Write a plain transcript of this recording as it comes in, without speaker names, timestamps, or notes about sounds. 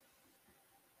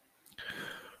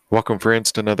Welcome,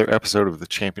 friends, to another episode of the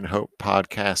Champion Hope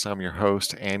podcast. I'm your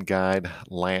host and guide,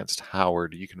 Lance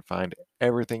Howard. You can find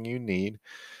everything you need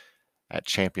at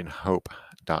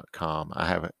championhope.com. I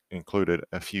have included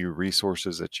a few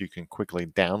resources that you can quickly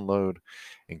download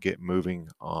and get moving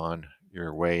on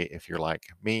your way if you're like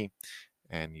me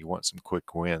and you want some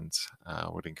quick wins. I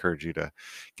would encourage you to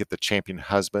get the Champion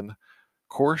Husband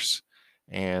course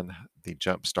and the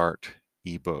Jumpstart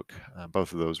ebook.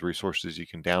 Both of those resources you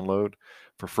can download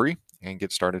for free and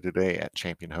get started today at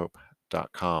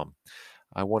championhope.com.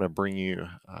 I want to bring you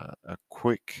a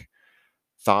quick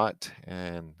thought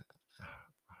and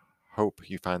hope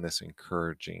you find this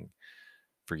encouraging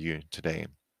for you today.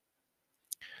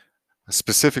 I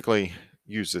specifically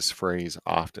use this phrase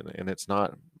often, and it's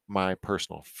not my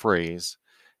personal phrase.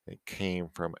 It came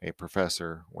from a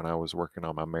professor when I was working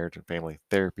on my marriage and family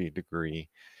therapy degree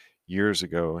years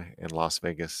ago in Las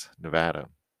Vegas, Nevada.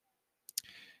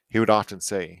 He would often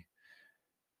say,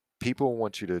 people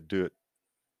want you to do it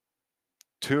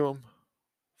to them,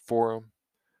 for them,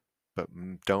 but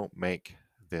don't make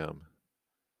them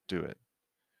do it.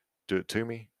 Do it to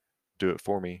me, do it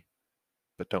for me,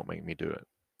 but don't make me do it.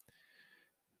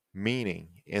 Meaning,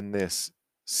 in this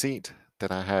seat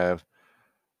that I have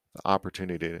the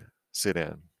opportunity to sit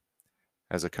in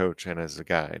as a coach and as a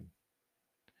guide,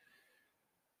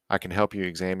 I can help you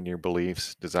examine your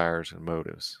beliefs, desires, and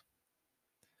motives.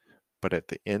 But at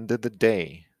the end of the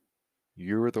day,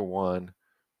 you're the one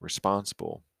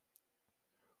responsible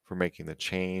for making the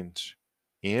change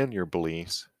in your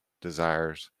beliefs,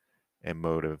 desires, and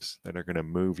motives that are going to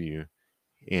move you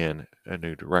in a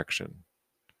new direction.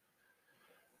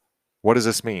 What does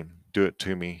this mean? Do it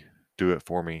to me, do it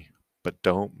for me, but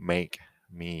don't make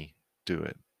me do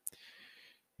it.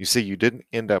 You see, you didn't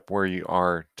end up where you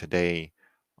are today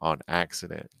on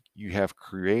accident. You have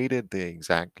created the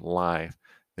exact life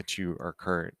that you are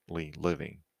currently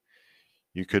living.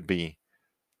 You could be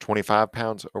 25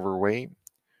 pounds overweight.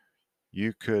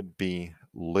 You could be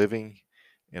living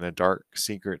in a dark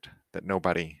secret that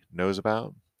nobody knows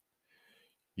about.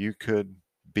 You could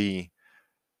be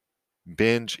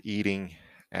binge eating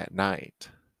at night.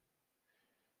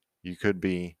 You could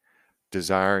be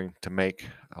desiring to make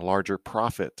a larger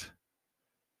profit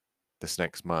this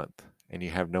next month, and you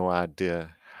have no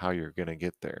idea how you're going to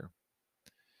get there.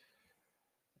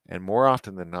 And more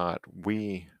often than not,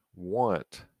 we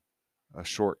want a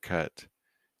shortcut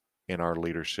in our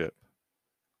leadership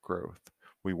growth.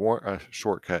 We want a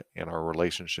shortcut in our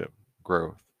relationship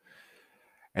growth.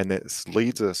 And this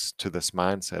leads us to this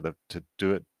mindset of to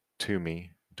do it to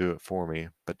me, do it for me,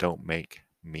 but don't make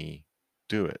me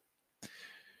do it.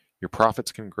 Your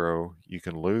profits can grow, you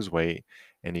can lose weight,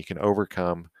 and you can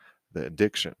overcome the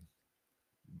addiction.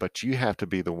 But you have to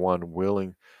be the one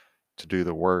willing to do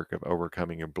the work of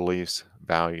overcoming your beliefs,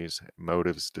 values,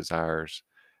 motives, desires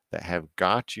that have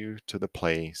got you to the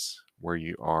place where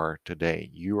you are today.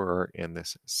 You are in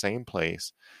this same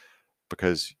place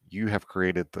because you have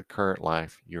created the current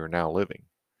life you are now living.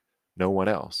 No one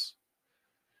else.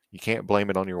 You can't blame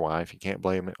it on your wife. You can't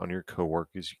blame it on your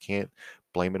coworkers. You can't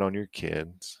blame it on your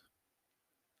kids.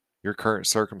 Your current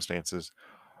circumstances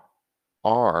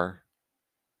are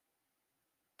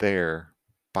there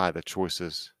by the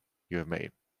choices you have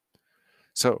made.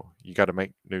 So you got to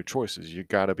make new choices. You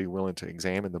got to be willing to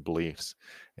examine the beliefs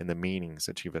and the meanings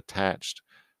that you've attached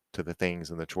to the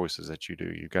things and the choices that you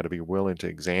do. You've got to be willing to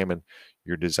examine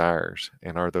your desires,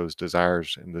 and are those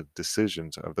desires and the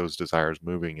decisions of those desires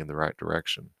moving in the right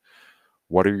direction?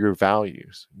 What are your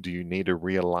values? Do you need to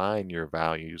realign your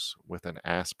values with an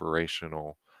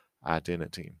aspirational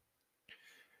identity?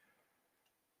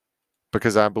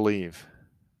 Because I believe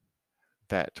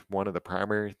that one of the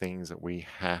primary things that we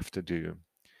have to do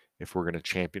if we're going to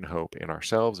champion hope in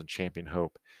ourselves and champion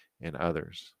hope in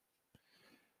others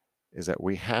is that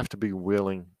we have to be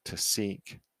willing to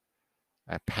seek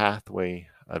a pathway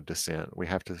of descent. We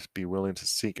have to be willing to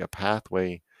seek a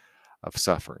pathway of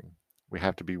suffering. We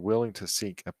have to be willing to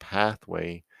seek a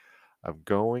pathway of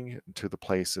going to the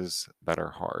places that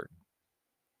are hard.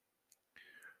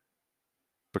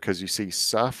 Because you see,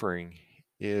 suffering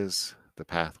is the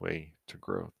pathway to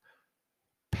growth.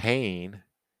 Pain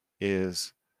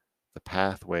is the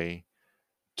pathway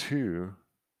to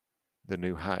the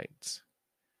new heights.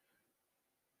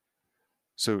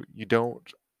 So you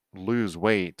don't lose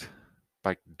weight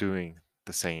by doing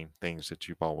the same things that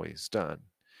you've always done.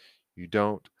 You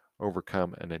don't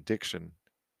overcome an addiction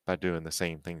by doing the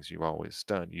same things you've always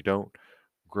done. You don't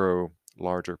grow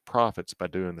larger profits by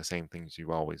doing the same things you've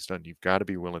always done. You've got to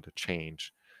be willing to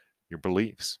change your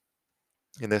beliefs.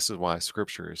 And this is why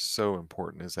scripture is so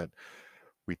important, is that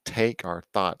We take our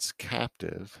thoughts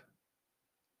captive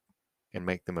and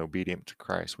make them obedient to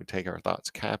Christ. We take our thoughts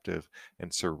captive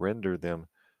and surrender them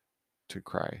to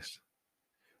Christ.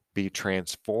 Be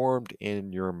transformed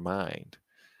in your mind.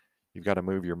 You've got to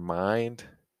move your mind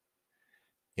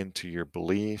into your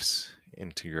beliefs,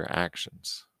 into your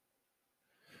actions.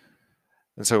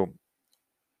 And so,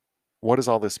 what does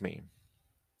all this mean?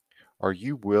 Are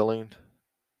you willing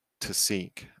to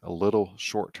seek a little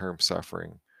short term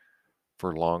suffering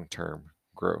for long term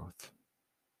growth?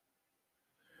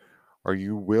 Are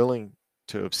you willing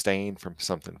to abstain from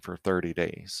something for 30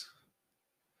 days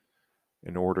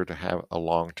in order to have a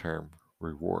long term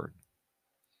reward?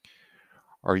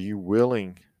 Are you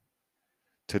willing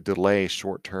to delay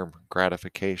short term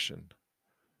gratification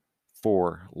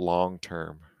for long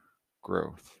term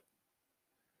growth?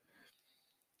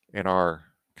 In our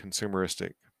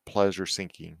consumeristic, pleasure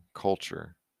seeking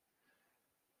culture,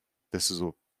 this is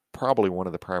probably one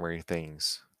of the primary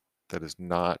things that is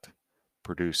not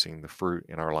producing the fruit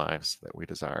in our lives that we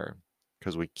desire,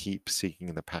 because we keep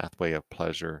seeking the pathway of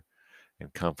pleasure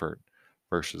and comfort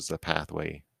versus the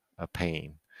pathway of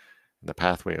pain. And the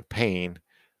pathway of pain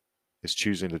is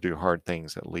choosing to do hard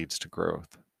things that leads to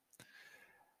growth.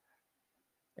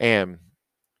 And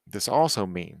this also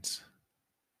means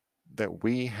that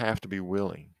we have to be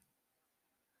willing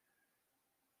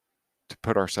to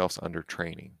put ourselves under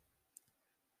training,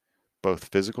 both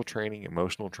physical training,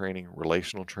 emotional training,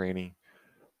 relational training,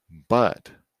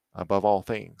 but above all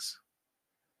things,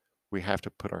 we have to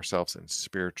put ourselves in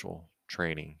spiritual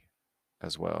training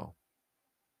as well.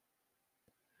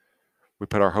 We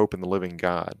put our hope in the living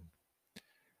God.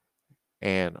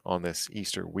 And on this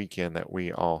Easter weekend that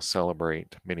we all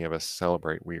celebrate, many of us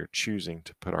celebrate, we are choosing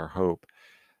to put our hope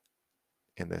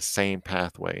in the same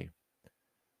pathway,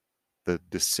 the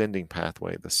descending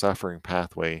pathway, the suffering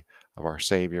pathway of our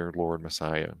Savior, Lord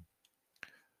Messiah,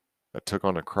 that took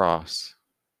on a cross,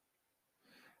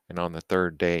 and on the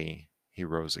third day, he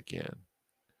rose again.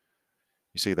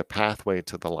 You see, the pathway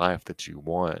to the life that you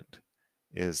want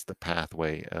is the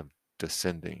pathway of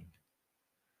descending.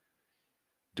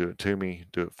 Do it to me,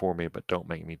 do it for me, but don't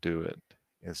make me do it.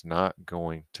 Is not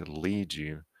going to lead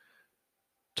you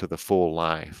to the full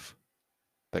life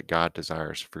that God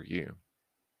desires for you.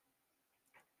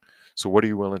 So what are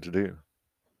you willing to do?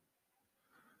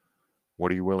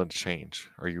 What are you willing to change?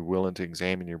 Are you willing to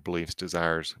examine your beliefs,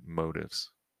 desires, motives?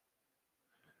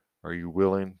 Are you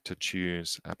willing to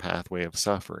choose a pathway of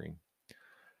suffering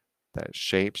that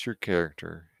shapes your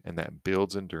character and that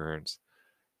builds endurance,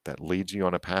 that leads you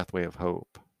on a pathway of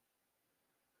hope?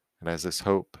 And as this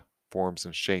hope forms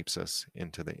and shapes us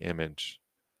into the image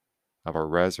of our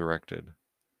resurrected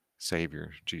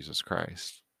Savior, Jesus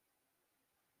Christ.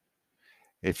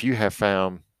 If you have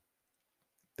found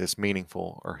this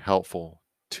meaningful or helpful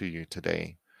to you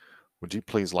today, would you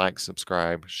please like,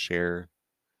 subscribe, share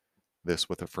this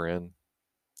with a friend?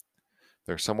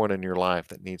 There's someone in your life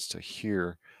that needs to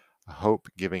hear a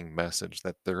hope-giving message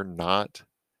that they're not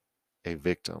a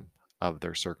victim of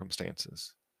their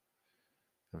circumstances.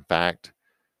 In fact,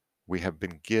 we have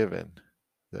been given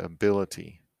the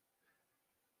ability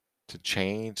to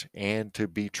change and to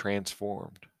be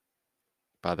transformed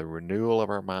by the renewal of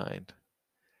our mind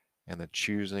and the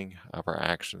choosing of our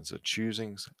actions, the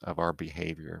choosings of our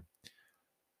behavior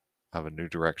of a new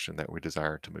direction that we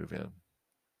desire to move in.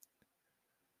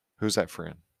 Who's that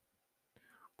friend?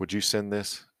 Would you send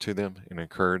this to them and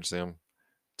encourage them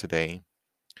today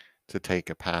to take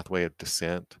a pathway of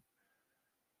descent,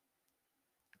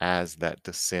 as that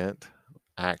descent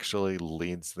actually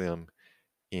leads them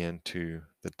into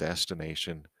the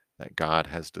destination that God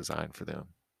has designed for them?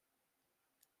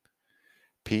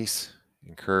 Peace,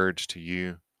 and courage to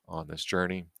you on this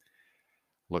journey.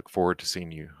 Look forward to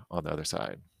seeing you on the other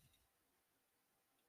side.